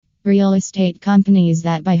Real estate companies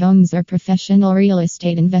that buy homes are professional real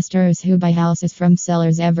estate investors who buy houses from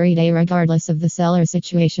sellers every day, regardless of the seller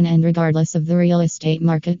situation and regardless of the real estate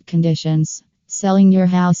market conditions. Selling your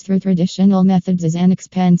house through traditional methods is an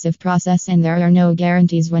expensive process, and there are no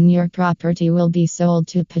guarantees when your property will be sold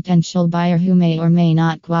to a potential buyer who may or may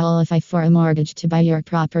not qualify for a mortgage to buy your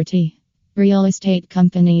property. Real estate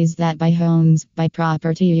companies that buy homes buy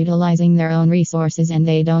property utilizing their own resources, and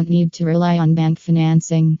they don't need to rely on bank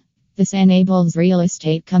financing. This enables real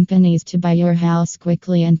estate companies to buy your house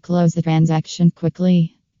quickly and close the transaction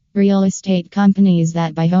quickly. Real estate companies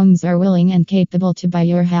that buy homes are willing and capable to buy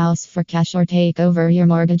your house for cash or take over your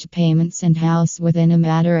mortgage payments and house within a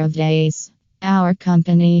matter of days. Our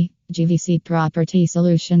company, GVC Property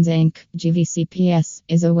Solutions Inc., GVCPS,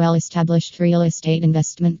 is a well-established real estate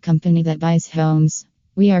investment company that buys homes.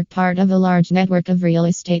 We are part of a large network of real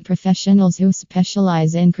estate professionals who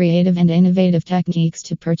specialize in creative and innovative techniques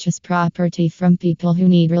to purchase property from people who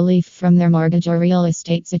need relief from their mortgage or real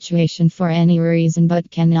estate situation for any reason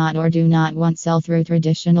but cannot or do not want to sell through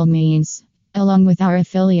traditional means. Along with our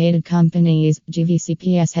affiliated companies,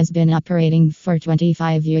 GVCPS has been operating for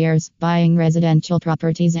 25 years, buying residential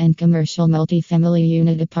properties and commercial multifamily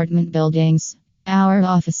unit apartment buildings. Our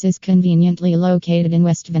office is conveniently located in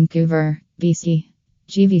West Vancouver, BC.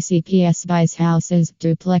 GVCPS buys houses,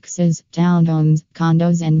 duplexes, townhomes,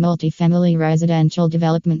 condos, and multifamily residential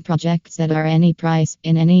development projects that are any price,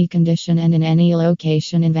 in any condition, and in any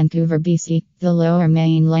location in Vancouver, BC, the Lower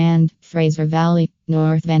Mainland, Fraser Valley,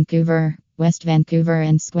 North Vancouver, West Vancouver,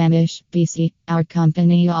 and Squamish, BC. Our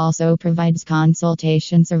company also provides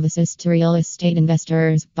consultation services to real estate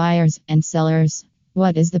investors, buyers, and sellers.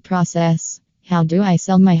 What is the process? How do I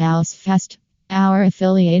sell my house fast? Our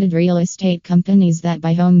affiliated real estate companies that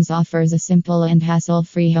buy homes offers a simple and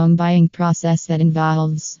hassle-free home buying process that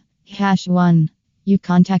involves #1. You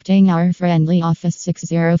contacting our friendly office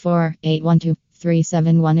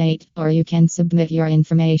 604-812-3718, or you can submit your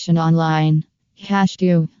information online.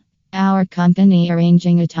 #2. Our company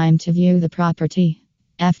arranging a time to view the property.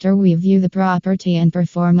 After we view the property and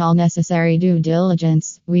perform all necessary due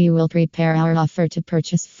diligence, we will prepare our offer to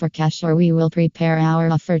purchase for cash, or we will prepare our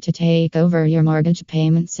offer to take over your mortgage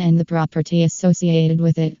payments and the property associated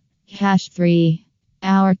with it. #3.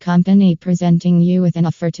 Our company presenting you with an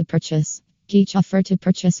offer to purchase. Each offer to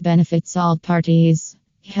purchase benefits all parties.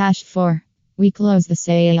 #4. We close the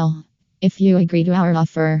sale. If you agree to our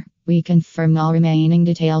offer, we confirm all remaining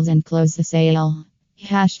details and close the sale.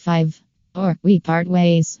 #5. Or we part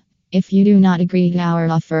ways. If you do not agree to our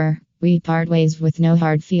offer, we part ways with no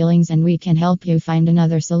hard feelings, and we can help you find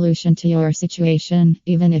another solution to your situation,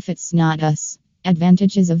 even if it's not us.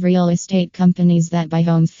 Advantages of real estate companies that buy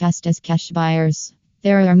homes fast as cash buyers.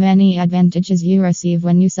 There are many advantages you receive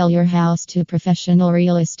when you sell your house to a professional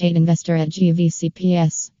real estate investor at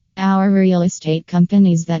GVCPS. Our real estate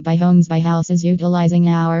companies that buy homes buy houses utilizing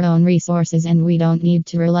our own resources, and we don't need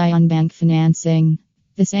to rely on bank financing.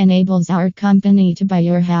 This enables our company to buy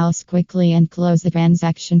your house quickly and close the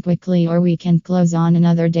transaction quickly, or we can close on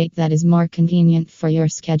another date that is more convenient for your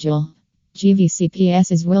schedule.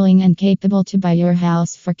 GVCPS is willing and capable to buy your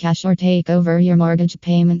house for cash or take over your mortgage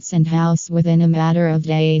payments and house within a matter of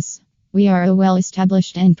days. We are a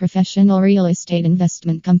well-established and professional real estate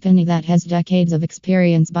investment company that has decades of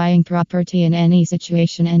experience buying property in any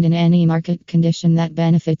situation and in any market condition that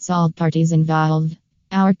benefits all parties involved.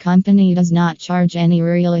 Our company does not charge any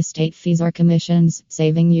real estate fees or commissions,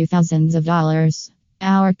 saving you thousands of dollars.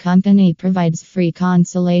 Our company provides free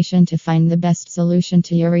consultation to find the best solution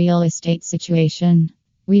to your real estate situation.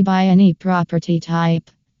 We buy any property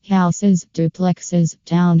type: houses, duplexes,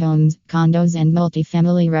 townhomes, condos, and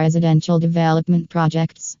multifamily residential development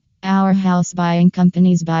projects. Our house buying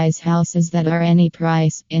companies buys houses that are any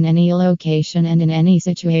price, in any location, and in any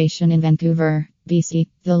situation in Vancouver, BC,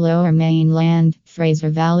 the Lower Mainland, Fraser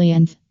Valley, and